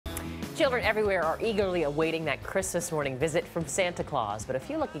Children everywhere are eagerly awaiting that Christmas morning visit from Santa Claus, but a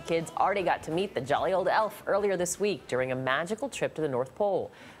few lucky kids already got to meet the jolly old elf earlier this week during a magical trip to the North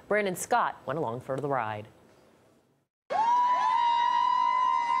Pole. Brandon Scott went along for the ride.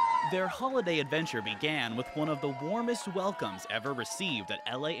 Their holiday adventure began with one of the warmest welcomes ever received at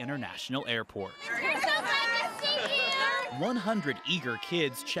LA International Airport. We're so glad to see you! 100 eager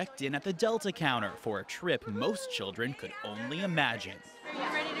kids checked in at the Delta counter for a trip most children could only imagine. Are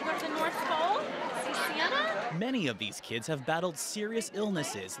you ready to go to the North Pole? See Santa? Many of these kids have battled serious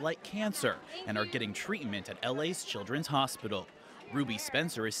illnesses like cancer and are getting treatment at LA's Children's Hospital. Ruby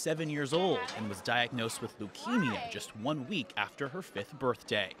Spencer is 7 years old and was diagnosed with leukemia just 1 week after her 5th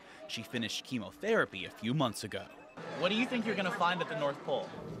birthday. She finished chemotherapy a few months ago. What do you think you're going to find at the North Pole?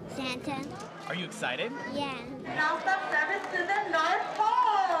 Santa. Are you excited? Yeah. Nonstop service to the North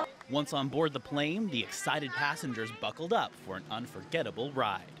Pole! Once on board the plane, the excited passengers buckled up for an unforgettable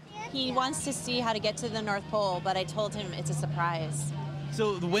ride. He wants to see how to get to the North Pole, but I told him it's a surprise.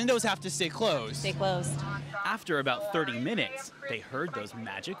 So the windows have to stay closed? Stay closed. After about 30 minutes, they heard those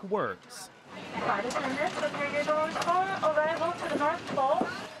magic words. Flight attendants, prepare your doors for arrival to the North Pole.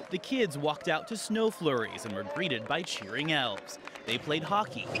 The kids walked out to snow flurries and were greeted by cheering elves. They played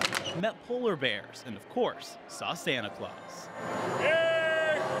hockey, met polar bears, and of course, saw Santa Claus.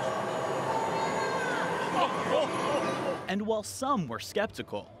 And while some were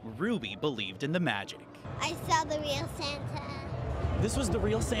skeptical, Ruby believed in the magic. I saw the real Santa. This was the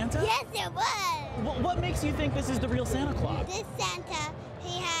real Santa? Yes, it was. What makes you think this is the real Santa Claus? This Santa,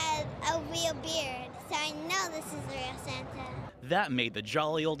 he had a real beard, so I know this is the real Santa. That made the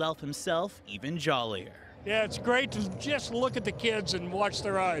jolly old elf himself even jollier. Yeah, it's great to just look at the kids and watch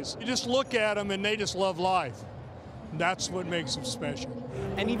their eyes. You just look at them and they just love life. That's what makes them special.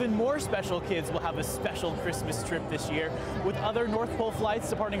 And even more special kids will have a special Christmas trip this year with other North Pole flights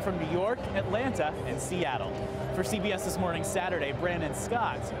departing from New York, Atlanta, and Seattle. For CBS This Morning Saturday, Brandon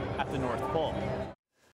Scott at the North Pole.